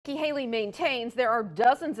Nikki Haley maintains there are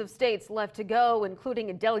dozens of states left to go, including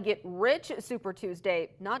a delegate-rich Super Tuesday,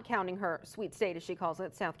 not counting her sweet state, as she calls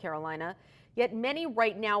it, South Carolina. Yet many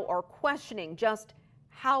right now are questioning just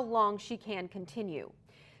how long she can continue.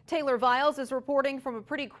 Taylor Viles is reporting from a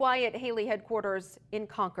pretty quiet Haley headquarters in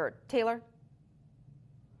Concord. Taylor?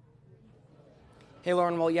 Hey,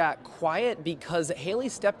 Lauren. Well, yeah, quiet because Haley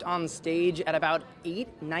stepped on stage at about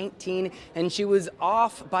 8:19 and she was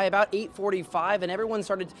off by about 8:45 and everyone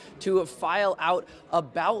started to file out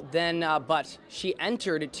about then, but she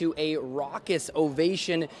entered to a raucous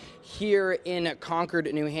ovation here in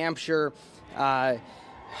Concord, New Hampshire. The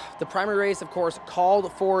primary race, of course,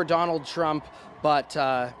 called for Donald Trump, but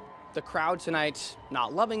the crowd tonight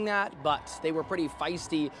not loving that, but they were pretty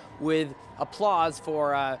feisty with applause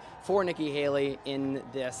for Nikki Haley in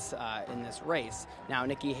this race. Now,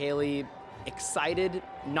 Nikki Haley excited,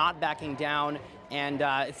 not backing down, and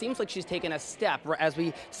it seems like she's taken a step. As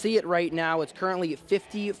we see it right now, it's currently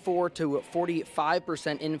 54 to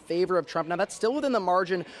 45% in favor of Trump. Now, that's still within the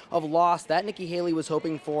margin of loss that Nikki Haley was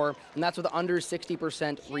hoping for, and that's with under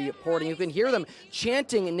 60% reporting. You can hear them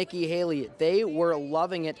chanting Nikki Haley. They were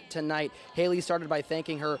loving it tonight. Haley started by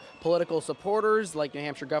thanking her political supporters like New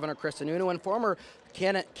Hampshire Governor Chris Sununu and former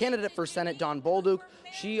candidate for Senate Don Bolduc.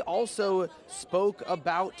 She also spoke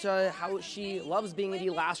about how she loves being the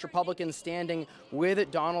last Republican standing with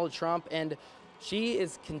Donald Trump, and she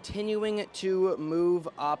is continuing to move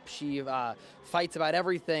up. She fights about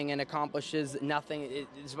everything and accomplishes nothing,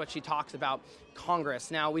 is what she talks about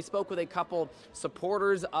Congress. Now, we spoke with a couple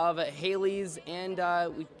supporters of Haley's, and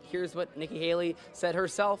here's what Nikki Haley said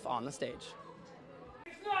herself on the stage.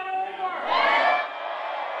 It's not over!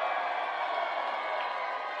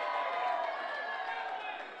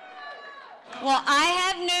 Well, I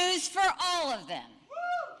have news for all of them.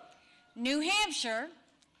 New Hampshire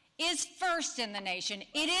is first in the nation.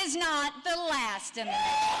 It is not the last in the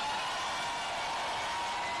nation.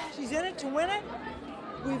 She's in it to win it.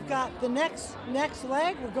 We've got the next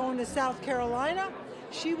leg. We're going to South Carolina.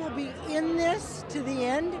 She will be in this to the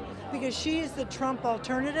end because she is the Trump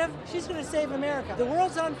alternative. She's going to save America. The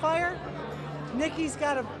world's on fire. Nikki's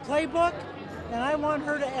got a playbook, and I want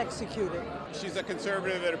her to execute it. She's a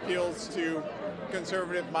conservative that appeals to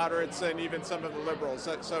conservative moderates and even some of the liberals.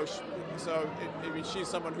 I mean, she's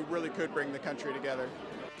someone who really could bring the country together.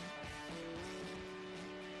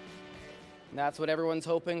 That's what everyone's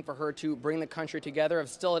hoping, for her to bring the country together.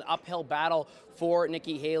 It's still an uphill battle for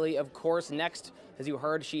Nikki Haley. Of course, next, as you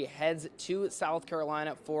heard, she heads to South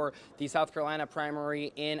Carolina for the South Carolina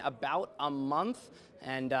primary in about a month.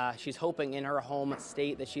 And she's hoping in her home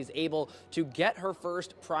state that she's able to get her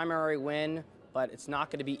first primary win. But it's not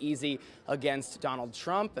going to be easy against Donald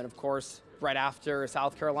Trump. And of course, right after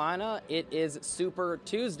South Carolina, it is Super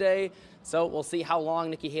Tuesday. So we'll see how long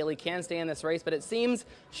Nikki Haley can stay in this race. But it seems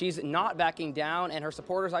she's not backing down. And her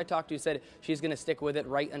supporters I talked to said she's going to stick with it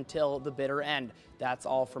right until the bitter end. That's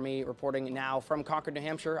all for me. Reporting now from Concord, New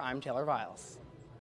Hampshire, I'm Taylor Viles.